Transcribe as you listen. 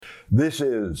This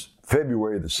is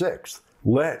February the 6th.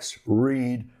 Let's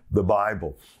read the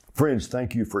Bible. Friends,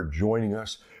 thank you for joining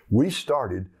us. We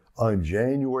started on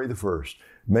January the 1st,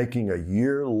 making a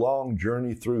year-long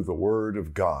journey through the Word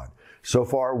of God. So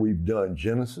far, we've done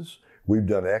Genesis, we've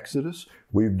done Exodus,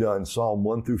 we've done Psalm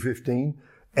 1 through 15,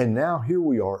 and now here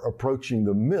we are approaching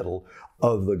the middle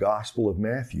of the Gospel of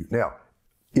Matthew. Now,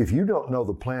 if you don't know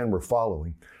the plan we're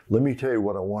following, let me tell you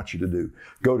what I want you to do.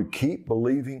 Go to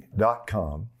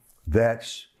keepbelieving.com.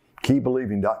 That's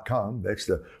keepbelieving.com. That's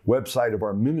the website of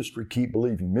our ministry, Keep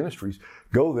Believing Ministries.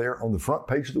 Go there on the front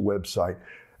page of the website.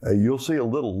 You'll see a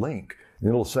little link. And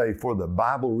it'll say for the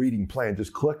Bible reading plan.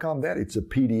 Just click on that. It's a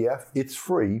PDF. It's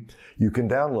free. You can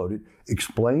download it.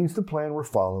 Explains the plan we're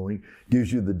following,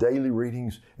 gives you the daily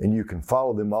readings, and you can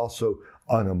follow them also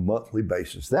on a monthly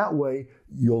basis. That way,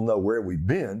 you'll know where we've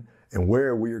been and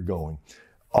where we are going.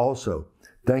 Also,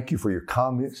 thank you for your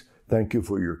comments. Thank you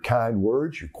for your kind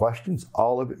words, your questions.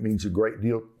 All of it means a great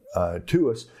deal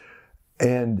to us.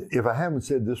 And if I haven't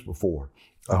said this before,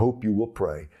 I hope you will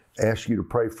pray. Ask you to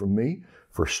pray for me,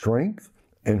 for strength,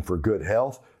 and for good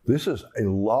health. This is a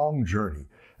long journey.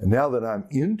 And now that I'm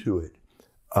into it,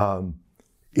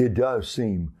 it does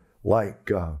seem like,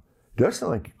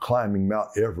 climbing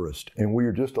Mount Everest. And we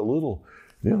are just a little,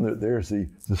 there's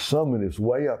the summit is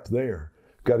way up there.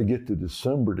 Got to get to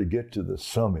December to get to the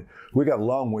summit. We got a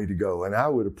long way to go, and I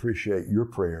would appreciate your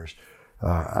prayers.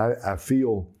 I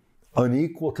feel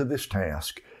unequal to this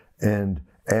task and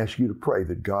ask you to pray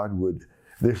that God would,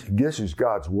 this is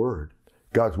God's Word.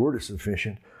 God's Word is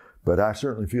sufficient, but I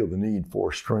certainly feel the need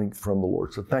for strength from the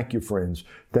Lord. So thank you, friends.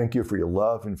 Thank you for your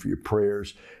love and for your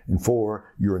prayers and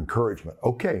for your encouragement.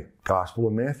 Okay, Gospel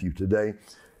of Matthew today,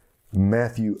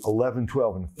 Matthew 11,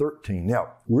 12, and 13.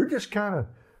 Now, we're just kind of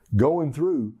going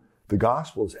through the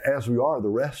Gospels as we are the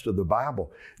rest of the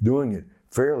Bible, doing it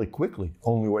fairly quickly.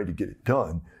 Only way to get it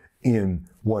done in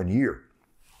 1 year.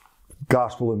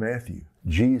 Gospel of Matthew.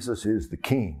 Jesus is the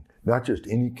King, not just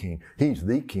any king. He's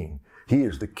the King. He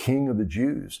is the King of the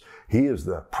Jews. He is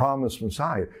the promised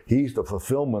Messiah. He's the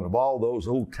fulfillment of all those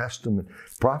Old Testament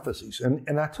prophecies.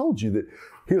 And I told you that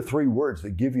here are three words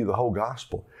that give you the whole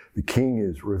gospel. The King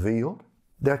is revealed.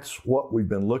 That's what we've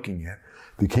been looking at.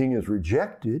 The King is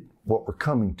rejected, what we're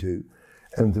coming to.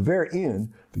 And at the very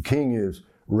end, the King is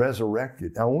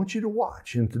resurrected. Now, I want you to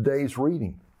watch in today's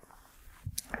reading.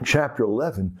 Chapter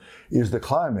 11 is the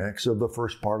climax of the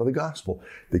first part of the gospel.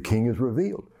 The King is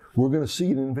revealed. We're going to see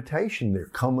an invitation there.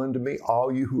 Come unto me,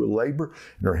 all you who are labor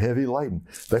and are heavy laden.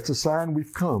 That's a sign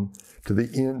we've come to the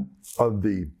end of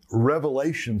the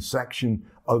Revelation section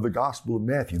of the Gospel of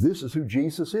Matthew. This is who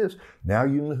Jesus is. Now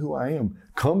you know who I am.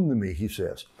 Come to me, he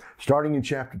says. Starting in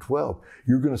chapter 12,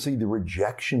 you're going to see the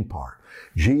rejection part.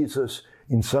 Jesus,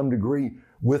 in some degree,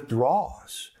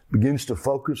 withdraws, begins to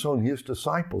focus on his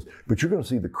disciples. But you're going to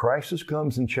see the crisis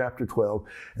comes in chapter 12.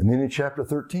 And then in chapter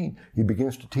 13, he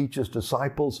begins to teach his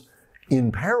disciples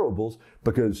in parables,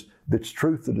 because it's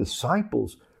truth the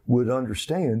disciples would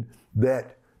understand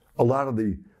that a lot of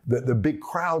the big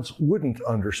crowds wouldn't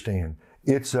understand.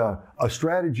 It's a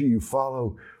strategy you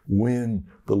follow when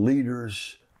the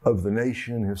leaders of the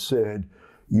nation have said,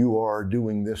 you are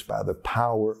doing this by the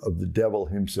power of the devil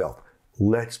himself.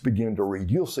 Let's begin to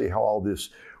read. You'll see how all this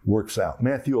works out.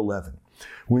 Matthew 11.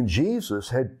 When Jesus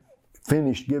had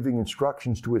finished giving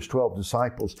instructions to his 12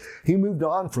 disciples, he moved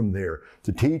on from there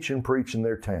to teach and preach in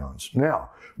their towns. Now,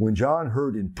 when John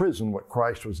heard in prison what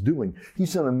Christ was doing, he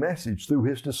sent a message through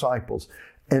his disciples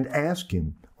and asked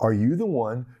him, are you the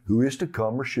one who is to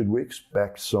come, or should we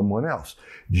expect someone else?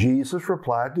 Jesus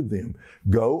replied to them,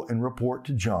 go and report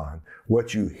to John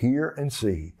what you hear and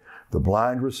see. The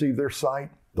blind receive their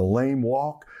sight, the lame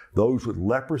walk, those with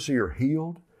leprosy are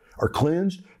healed, are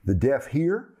cleansed, the deaf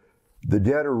hear, the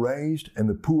dead are raised, and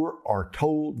the poor are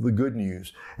told the good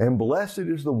news. And blessed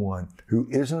is the one who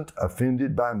isn't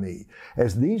offended by me.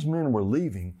 As these men were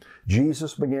leaving,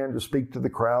 Jesus began to speak to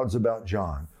the crowds about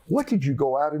John. What did you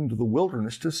go out into the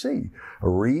wilderness to see? A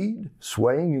reed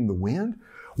swaying in the wind?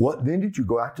 What then did you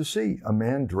go out to see? A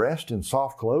man dressed in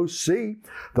soft clothes? See,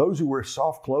 those who wear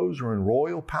soft clothes are in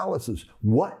royal palaces.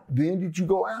 What then did you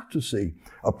go out to see?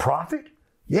 A prophet?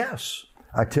 Yes,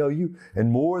 I tell you,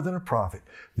 and more than a prophet.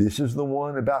 This is the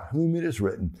one about whom it is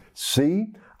written,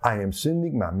 see, I am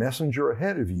sending my messenger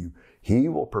ahead of you. He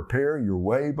will prepare your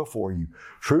way before you.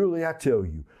 Truly I tell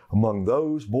you, among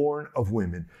those born of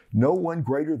women, no one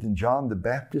greater than John the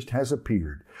Baptist has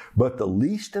appeared, but the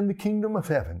least in the kingdom of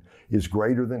heaven is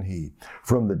greater than he.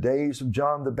 From the days of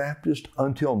John the Baptist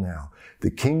until now,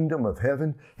 the kingdom of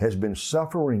heaven has been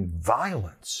suffering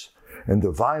violence, and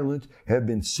the violent have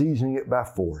been seizing it by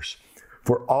force.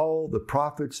 For all the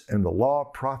prophets and the law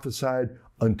prophesied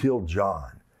until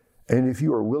John. And if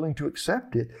you are willing to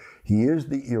accept it, he is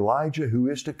the Elijah who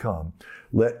is to come.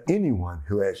 Let anyone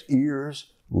who has ears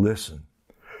listen.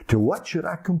 To what should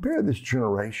I compare this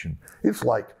generation? It's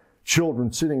like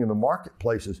children sitting in the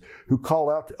marketplaces who call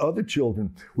out to other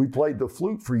children, we played the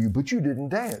flute for you, but you didn't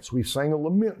dance. We sang a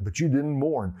lament, but you didn't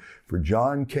mourn. For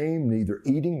John came neither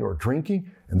eating nor drinking,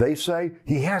 and they say,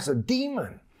 he has a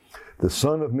demon. The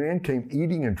Son of Man came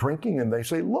eating and drinking, and they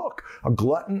say, look, a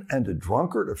glutton and a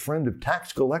drunkard, a friend of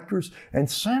tax collectors and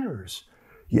sinners.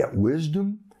 Yet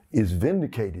wisdom is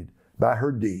vindicated by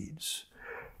her deeds.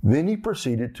 Then he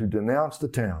proceeded to denounce the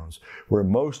towns where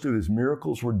most of his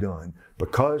miracles were done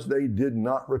because they did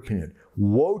not repent.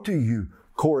 Woe to you,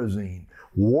 Chorazin!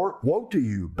 Woe to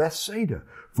you, Bethsaida!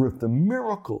 For if the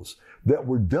miracles that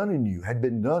were done in you had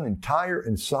been done in Tyre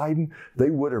and Sidon, they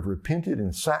would have repented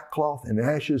in sackcloth and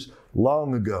ashes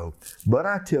long ago. But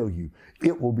I tell you,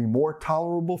 it will be more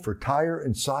tolerable for Tyre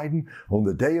and Sidon on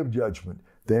the day of judgment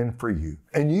than for you.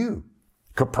 And you,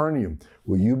 Capernaum,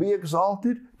 will you be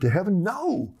exalted to heaven?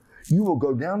 No, you will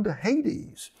go down to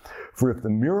Hades. For if the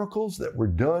miracles that were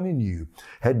done in you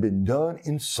had been done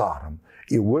in Sodom,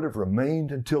 it would have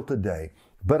remained until today.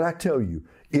 But I tell you,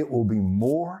 it will be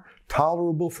more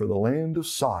tolerable for the land of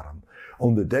Sodom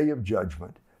on the day of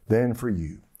judgment than for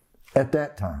you. At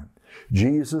that time,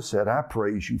 Jesus said, I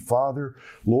praise you, Father,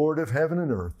 Lord of heaven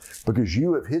and earth, because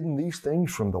you have hidden these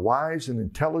things from the wise and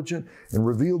intelligent and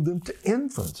revealed them to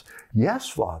infants. Yes,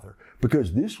 Father,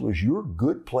 because this was your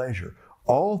good pleasure.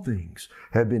 All things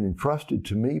have been entrusted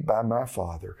to me by my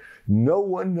Father. No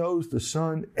one knows the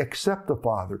Son except the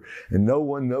Father, and no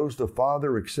one knows the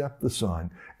Father except the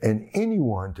Son, and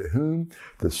anyone to whom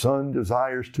the Son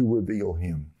desires to reveal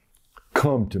him.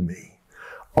 Come to me,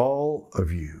 all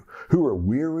of you who are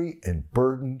weary and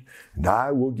burdened, and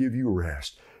I will give you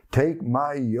rest. Take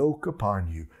my yoke upon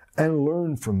you and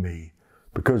learn from me,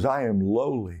 because I am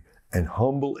lowly and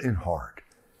humble in heart,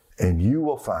 and you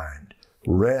will find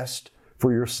rest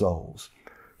for your souls.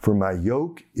 For my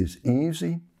yoke is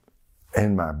easy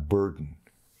and my burden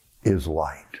is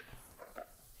light.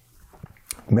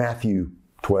 Matthew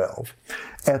 12.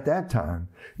 At that time,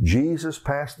 Jesus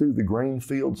passed through the grain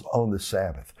fields on the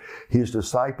Sabbath. His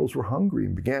disciples were hungry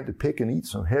and began to pick and eat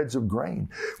some heads of grain.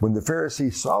 When the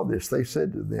Pharisees saw this, they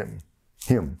said to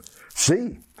him,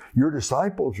 see, your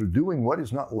disciples are doing what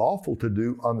is not lawful to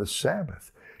do on the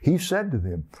Sabbath. He said to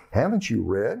them, haven't you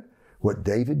read what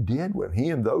David did when he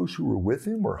and those who were with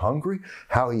him were hungry,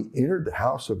 how he entered the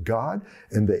house of God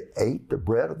and they ate the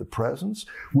bread of the presence,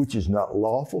 which is not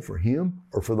lawful for him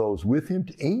or for those with him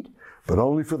to eat, but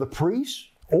only for the priests?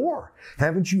 Or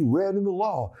haven't you read in the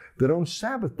law that on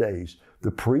Sabbath days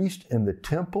the priest and the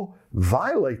temple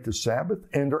violate the Sabbath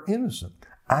and are innocent?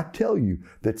 I tell you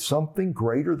that something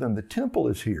greater than the temple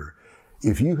is here.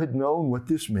 If you had known what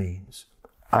this means,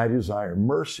 I desire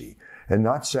mercy and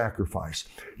not sacrifice,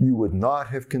 you would not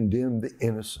have condemned the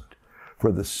innocent,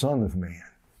 for the Son of Man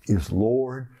is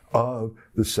Lord of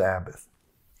the Sabbath.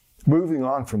 Moving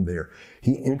on from there,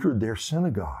 he entered their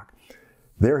synagogue.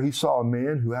 There he saw a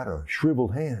man who had a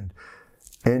shriveled hand,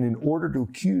 and in order to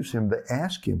accuse him, they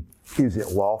asked him, is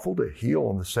it lawful to heal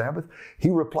on the Sabbath? He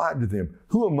replied to them,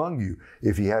 who among you,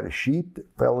 if he had a sheep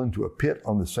that fell into a pit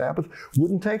on the Sabbath,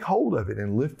 wouldn't take hold of it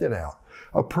and lift it out?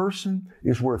 A person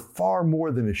is worth far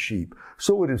more than a sheep,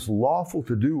 so it is lawful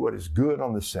to do what is good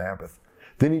on the Sabbath.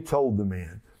 Then he told the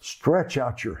man, stretch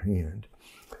out your hand.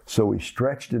 So he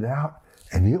stretched it out,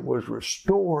 and it was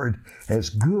restored as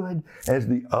good as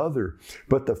the other.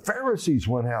 But the Pharisees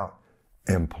went out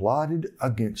and plotted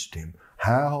against him,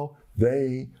 how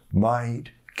they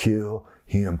might kill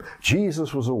him.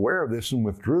 Jesus was aware of this and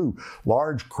withdrew.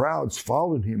 Large crowds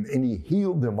followed him, and he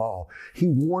healed them all. He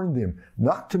warned them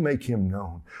not to make him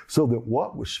known, so that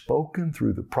what was spoken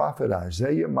through the prophet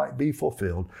Isaiah might be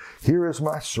fulfilled. Here is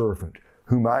my servant,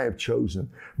 whom I have chosen,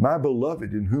 my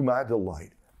beloved in whom I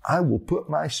delight. I will put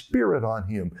my spirit on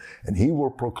him, and he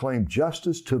will proclaim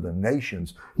justice to the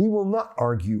nations. He will not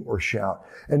argue or shout,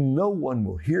 and no one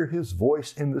will hear his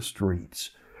voice in the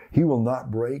streets. He will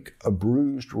not break a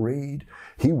bruised reed.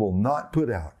 He will not put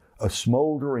out a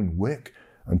smoldering wick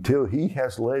until he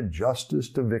has led justice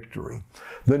to victory.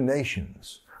 The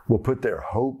nations will put their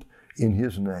hope in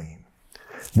his name.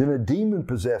 Then a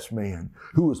demon-possessed man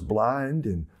who was blind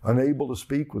and unable to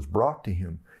speak was brought to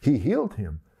him. He healed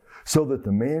him so that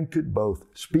the man could both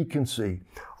speak and see.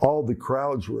 All the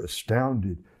crowds were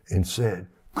astounded and said,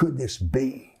 could this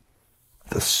be?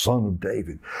 the Son of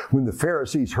David. When the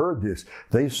Pharisees heard this,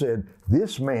 they said,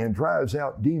 "This man drives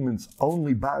out demons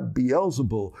only by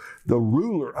Beelzebul, the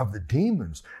ruler of the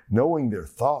demons." Knowing their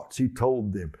thoughts, he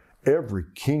told them, "Every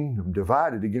kingdom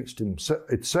divided against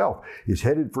itself is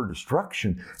headed for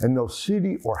destruction, and no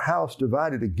city or house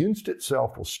divided against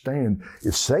itself will stand.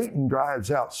 If Satan drives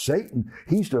out Satan,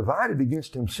 he's divided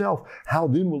against himself. How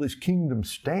then will his kingdom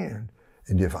stand?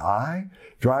 And if I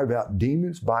drive out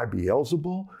demons by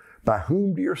Beelzebul, by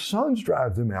whom do your sons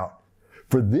drive them out?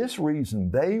 For this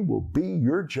reason, they will be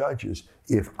your judges.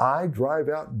 If I drive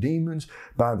out demons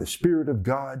by the Spirit of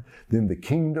God, then the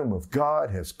kingdom of God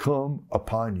has come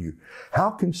upon you. How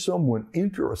can someone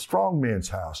enter a strong man's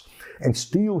house and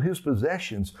steal his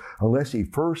possessions unless he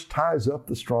first ties up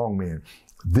the strong man?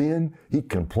 Then he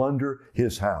can plunder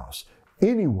his house.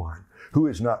 Anyone who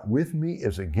is not with me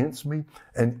is against me,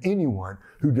 and anyone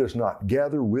who does not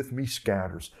gather with me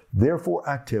scatters. Therefore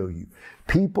I tell you,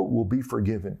 people will be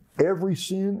forgiven every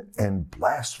sin and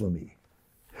blasphemy,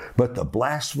 but the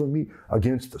blasphemy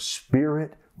against the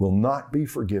Spirit will not be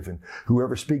forgiven.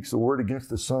 Whoever speaks the word against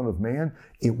the Son of Man,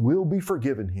 it will be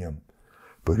forgiven him.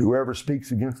 But whoever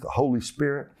speaks against the Holy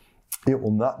Spirit, it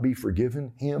will not be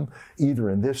forgiven him, either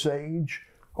in this age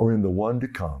or in the one to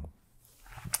come.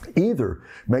 Either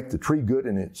make the tree good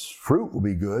and its fruit will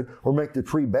be good, or make the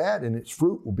tree bad and its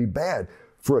fruit will be bad.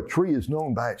 For a tree is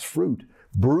known by its fruit.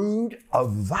 Brood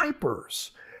of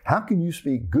vipers! How can you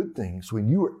speak good things when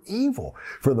you are evil?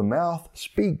 For the mouth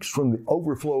speaks from the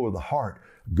overflow of the heart.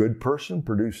 A good person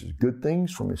produces good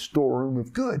things from his storeroom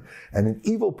of good, and an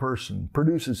evil person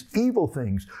produces evil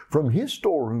things from his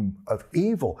storeroom of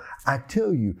evil. I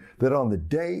tell you that on the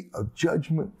day of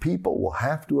judgment, people will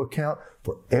have to account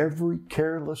for every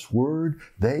careless word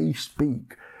they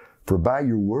speak. For by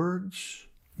your words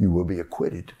you will be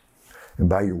acquitted, and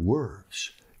by your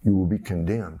words you will be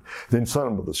condemned. Then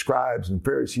some of the scribes and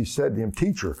Pharisees said to him,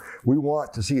 "Teacher, we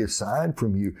want to see a sign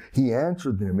from you." He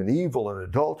answered them, "An evil and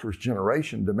adulterous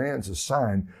generation demands a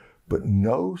sign, but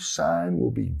no sign will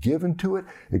be given to it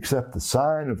except the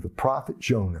sign of the prophet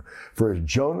Jonah. For as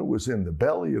Jonah was in the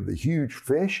belly of the huge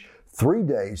fish 3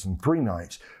 days and 3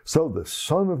 nights, so the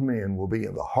Son of Man will be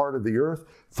in the heart of the earth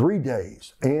 3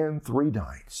 days and 3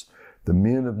 nights. The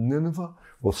men of Nineveh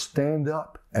will stand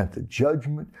up at the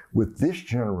judgment with this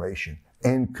generation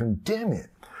and condemn it,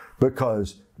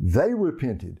 because they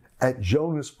repented at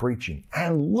Jonah's preaching.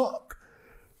 And look,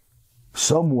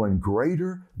 someone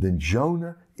greater than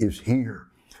Jonah is here.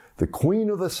 The Queen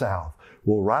of the South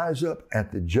will rise up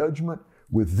at the judgment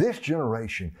with this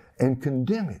generation and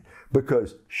condemn it,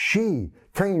 because she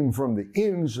came from the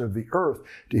ends of the earth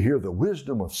to hear the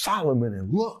wisdom of Solomon.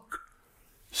 And look,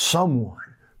 someone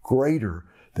greater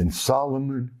than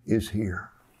Solomon is here.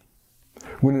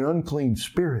 When an unclean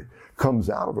spirit comes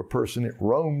out of a person, it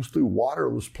roams through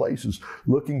waterless places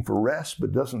looking for rest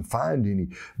but doesn't find any.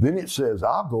 Then it says,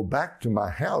 "I'll go back to my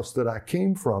house that I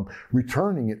came from."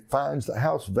 Returning, it finds the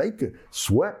house vacant,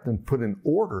 swept and put in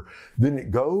order. Then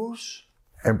it goes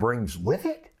and brings with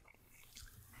it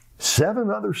 7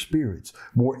 other spirits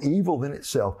more evil than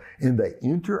itself, and they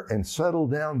enter and settle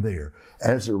down there.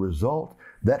 As a result,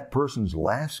 that person's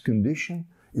last condition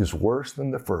is worse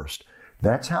than the first.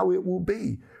 That's how it will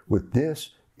be with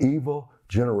this evil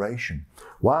generation.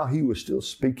 While he was still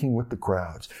speaking with the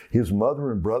crowds, his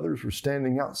mother and brothers were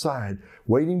standing outside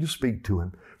waiting to speak to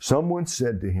him. Someone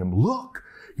said to him, "Look,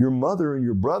 your mother and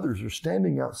your brothers are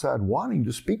standing outside wanting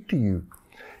to speak to you."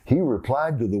 He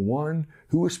replied to the one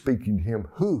who was speaking to him,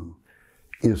 "Who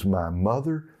is my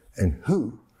mother and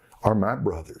who are my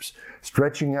brothers?"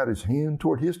 Stretching out his hand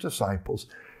toward his disciples,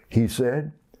 he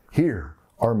said, "Here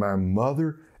are my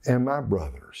mother and my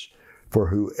brothers. For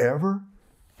whoever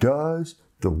does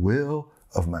the will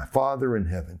of my Father in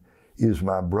heaven is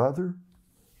my brother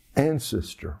and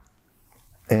sister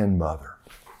and mother."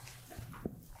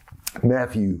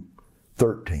 Matthew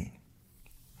 13.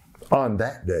 On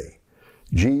that day,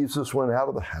 Jesus went out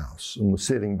of the house and was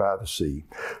sitting by the sea.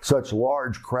 Such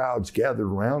large crowds gathered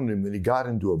around him that he got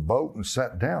into a boat and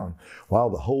sat down while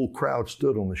the whole crowd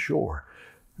stood on the shore.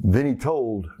 Then he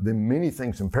told them many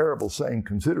things in parables, saying,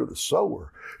 "Consider the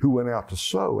sower who went out to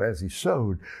sow. As he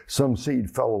sowed, some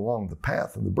seed fell along the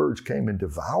path, and the birds came and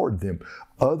devoured them.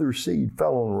 Other seed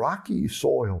fell on rocky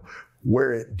soil,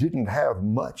 where it didn't have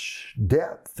much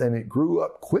depth, and it grew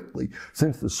up quickly,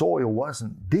 since the soil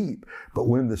wasn't deep. But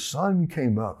when the sun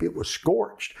came up, it was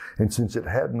scorched, and since it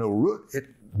had no root, it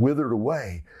withered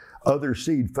away. Other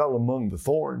seed fell among the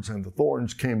thorns, and the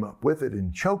thorns came up with it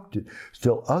and choked it.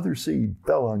 Still other seed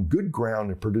fell on good ground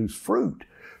and produced fruit,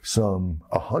 some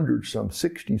 100, some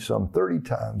 60, some 30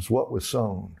 times what was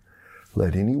sown.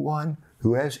 Let anyone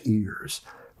who has ears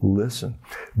listen.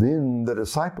 Then the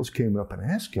disciples came up and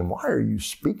asked him, why are you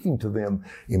speaking to them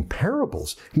in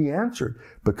parables? He answered,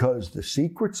 because the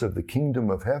secrets of the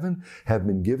kingdom of heaven have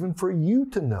been given for you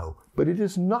to know, but it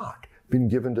has not been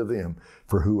given to them.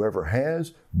 For whoever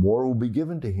has, more will be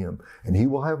given to him, and he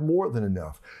will have more than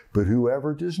enough. But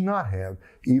whoever does not have,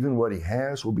 even what he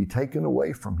has will be taken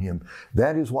away from him.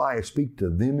 That is why I speak to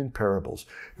them in parables,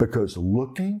 because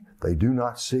looking they do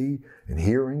not see, and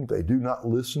hearing they do not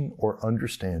listen or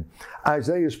understand.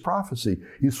 Isaiah's prophecy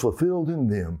is fulfilled in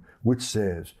them, which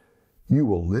says, you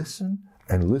will listen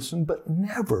and listen, but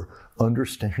never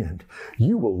understand.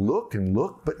 You will look and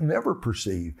look, but never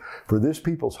perceive. For this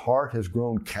people's heart has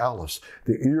grown callous.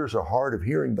 Their ears are hard of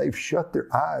hearing. They've shut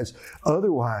their eyes.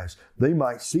 Otherwise, they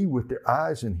might see with their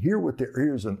eyes and hear with their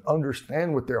ears and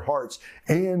understand with their hearts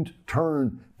and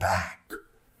turn back.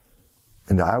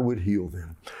 And I would heal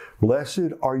them.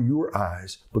 Blessed are your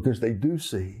eyes because they do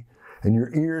see, and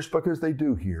your ears because they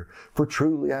do hear. For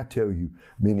truly I tell you,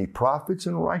 many prophets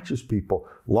and righteous people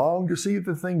long to see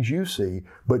the things you see,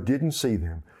 but didn't see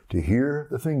them, to hear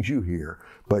the things you hear,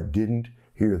 but didn't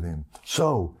hear them.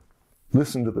 So,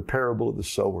 listen to the parable of the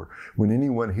sower. When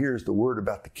anyone hears the word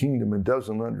about the kingdom and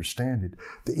doesn't understand it,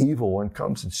 the evil one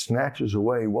comes and snatches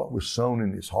away what was sown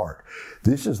in his heart.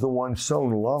 This is the one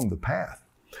sown along the path,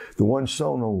 the one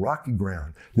sown on rocky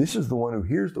ground. This is the one who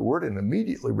hears the word and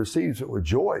immediately receives it with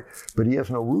joy, but he has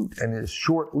no root and is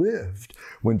short-lived.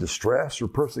 When distress or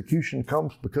persecution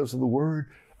comes because of the word,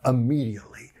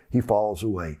 immediately he falls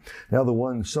away. Now the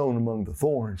one sown among the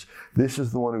thorns, this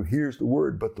is the one who hears the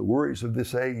word, but the worries of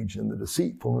this age and the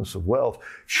deceitfulness of wealth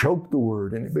choke the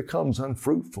word and it becomes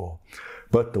unfruitful.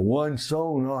 But the one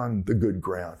sown on the good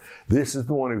ground, this is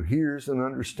the one who hears and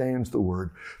understands the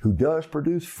word, who does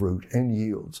produce fruit and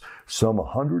yields, some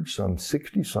 100, some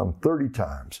 60, some 30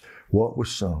 times what was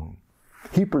sown.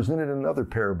 He presented another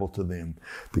parable to them.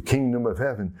 The kingdom of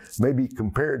heaven may be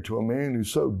compared to a man who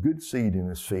sowed good seed in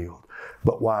his field.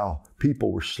 But while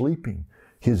people were sleeping,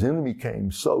 his enemy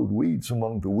came, sowed weeds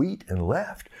among the wheat, and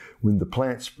left. When the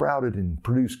plant sprouted and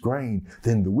produced grain,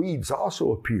 then the weeds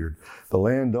also appeared. The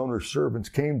landowner's servants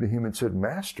came to him and said,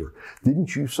 Master,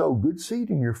 didn't you sow good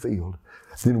seed in your field?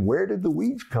 Then where did the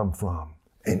weeds come from?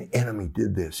 An enemy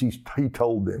did this. He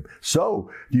told them.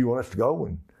 So, do you want us to go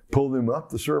and pull them up?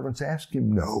 The servants asked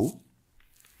him.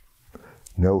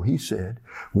 No, he said,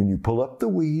 when you pull up the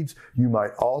weeds, you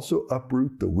might also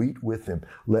uproot the wheat with them.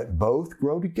 Let both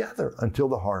grow together until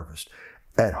the harvest.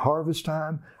 At harvest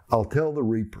time, I'll tell the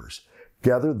reapers,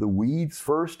 gather the weeds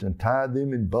first and tie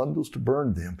them in bundles to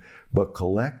burn them, but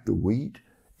collect the wheat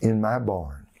in my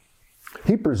barn.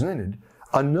 He presented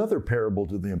another parable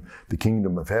to them. The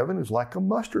kingdom of heaven is like a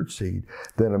mustard seed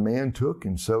that a man took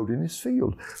and sowed in his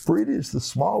field. For it is the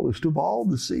smallest of all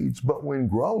the seeds, but when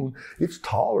grown, it's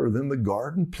taller than the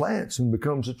garden plants and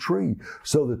becomes a tree,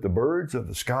 so that the birds of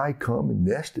the sky come and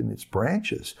nest in its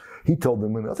branches. He told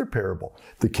them another parable.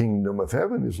 The kingdom of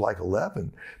heaven is like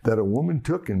leaven that a woman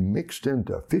took and mixed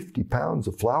into 50 pounds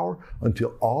of flour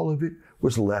until all of it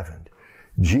was leavened.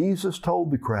 Jesus told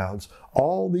the crowds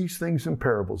all these things in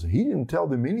parables. He didn't tell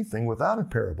them anything without a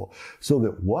parable, so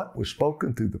that what was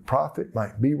spoken through the prophet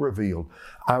might be revealed.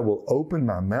 I will open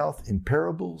my mouth in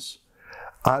parables.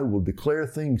 I will declare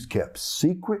things kept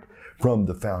secret from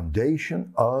the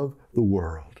foundation of the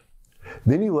world.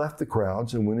 Then he left the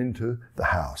crowds and went into the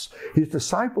house. His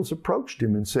disciples approached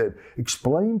him and said,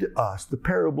 Explain to us the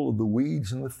parable of the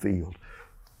weeds in the field.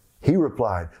 He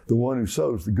replied, The one who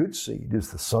sows the good seed is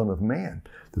the Son of Man.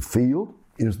 The field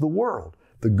is the world.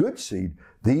 The good seed,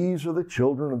 these are the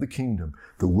children of the kingdom.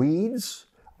 The weeds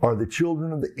are the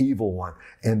children of the evil one,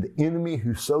 and the enemy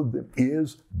who sowed them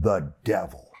is the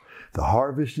devil. The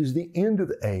harvest is the end of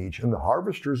the age, and the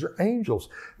harvesters are angels.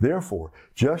 Therefore,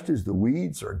 just as the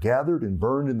weeds are gathered and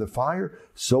burned in the fire,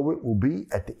 so it will be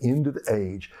at the end of the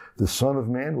age. The Son of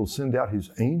Man will send out his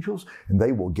angels, and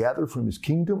they will gather from his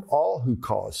kingdom all who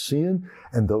cause sin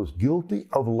and those guilty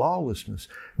of lawlessness.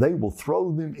 They will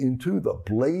throw them into the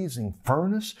blazing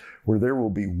furnace, where there will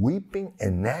be weeping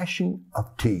and gnashing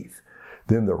of teeth.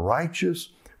 Then the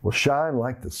righteous will shine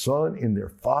like the sun in their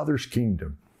Father's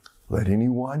kingdom. Let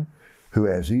anyone who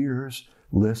has ears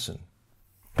listen.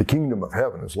 The kingdom of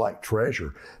heaven is like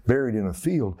treasure buried in a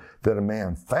field that a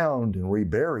man found and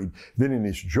reburied. Then in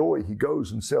his joy he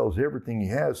goes and sells everything he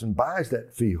has and buys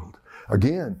that field.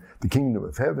 Again, the kingdom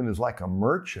of heaven is like a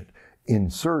merchant in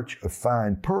search of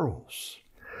fine pearls.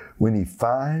 When he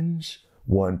finds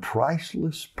one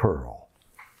priceless pearl,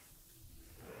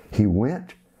 he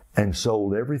went and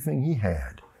sold everything he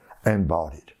had and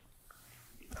bought it.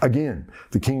 Again,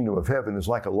 the kingdom of heaven is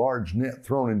like a large net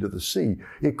thrown into the sea.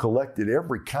 It collected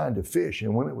every kind of fish,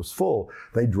 and when it was full,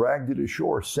 they dragged it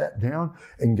ashore, sat down,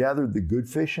 and gathered the good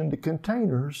fish into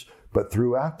containers, but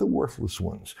threw out the worthless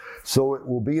ones. So it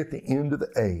will be at the end of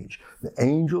the age. The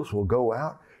angels will go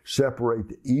out, separate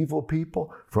the evil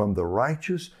people from the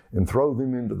righteous, and throw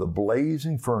them into the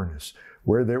blazing furnace,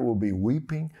 where there will be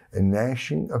weeping and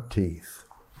gnashing of teeth.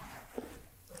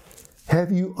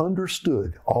 Have you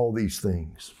understood all these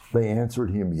things? They answered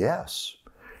him, yes.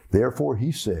 Therefore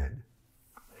he said,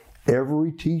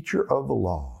 every teacher of the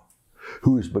law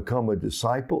who has become a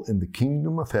disciple in the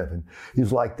kingdom of heaven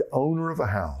is like the owner of a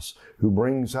house who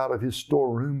brings out of his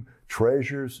storeroom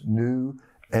treasures new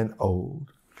and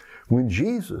old. When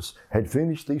Jesus had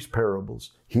finished these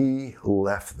parables, he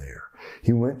left there.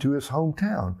 He went to his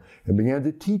hometown and began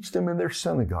to teach them in their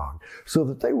synagogue, so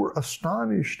that they were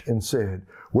astonished and said,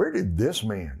 where did this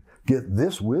man get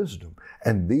this wisdom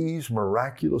and these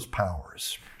miraculous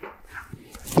powers?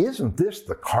 Isn't this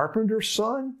the carpenter's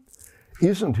son?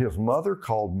 Isn't his mother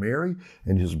called Mary,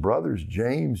 and his brothers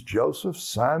James, Joseph,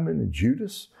 Simon, and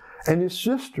Judas? And his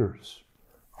sisters,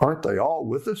 aren't they all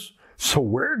with us? So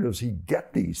where does he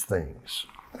get these things?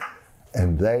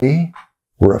 And they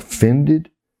were offended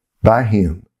by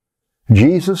him.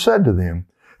 Jesus said to them,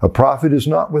 a prophet is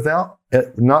not without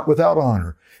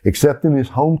honor, except in his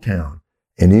hometown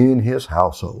and in his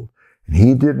household. And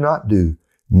he did not do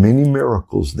many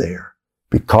miracles there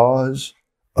because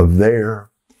of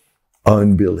their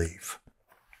unbelief.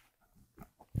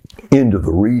 End of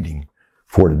the reading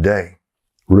for today.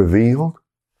 Revealed,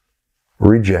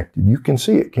 rejected. You can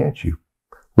see it, can't you?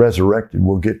 Resurrected,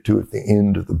 we'll get to at the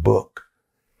end of the book.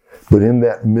 But in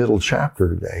that middle chapter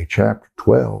today, chapter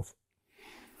 12,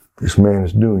 this man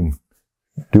is doing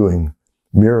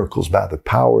miracles by the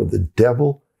power of the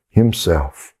devil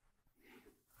himself.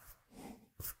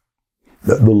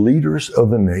 The leaders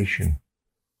of the nation,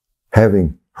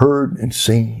 having heard and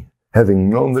seen, having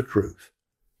known the truth,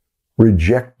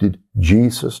 rejected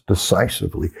Jesus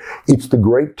decisively. It's the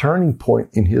great turning point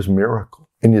in his miracle,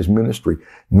 in his ministry.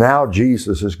 Now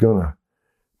Jesus is going to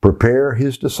prepare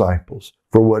his disciples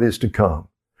for what is to come.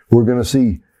 We're going to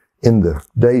see in the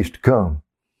days to come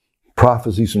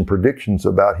prophecies and predictions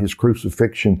about his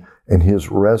crucifixion and his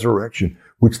resurrection,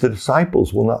 which the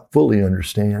disciples will not fully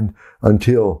understand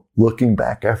until looking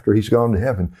back after he's gone to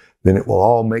heaven. Then it will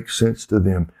all make sense to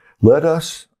them. Let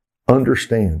us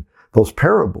understand those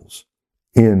parables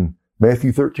in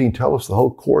Matthew 13 tell us the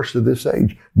whole course of this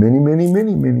age.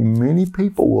 Many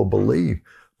people will believe,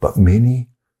 but many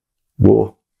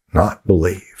will not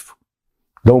believe.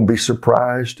 Don't be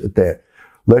surprised at that.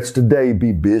 Let's today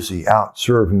be busy out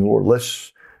serving the Lord.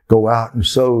 Let's go out and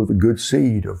sow the good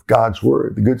seed of God's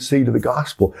word, the good seed of the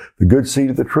gospel, the good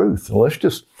seed of the truth. And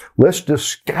let's just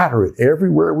scatter it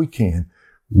everywhere we can.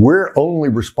 We're only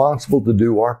responsible to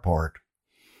do our part.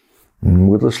 And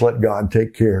we'll just let God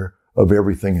take care of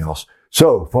everything else.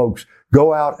 So, folks,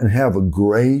 go out and have a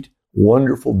great,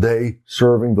 wonderful day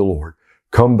serving the Lord.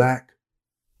 Come back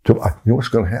to, you know what's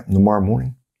going to happen tomorrow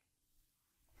morning?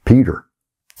 Peter,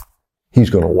 he's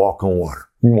going to walk on water.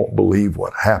 You won't believe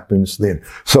what happens then.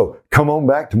 So, come on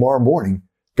back tomorrow morning.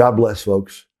 God bless,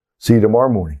 folks. See you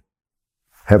tomorrow morning.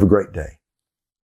 Have a great day.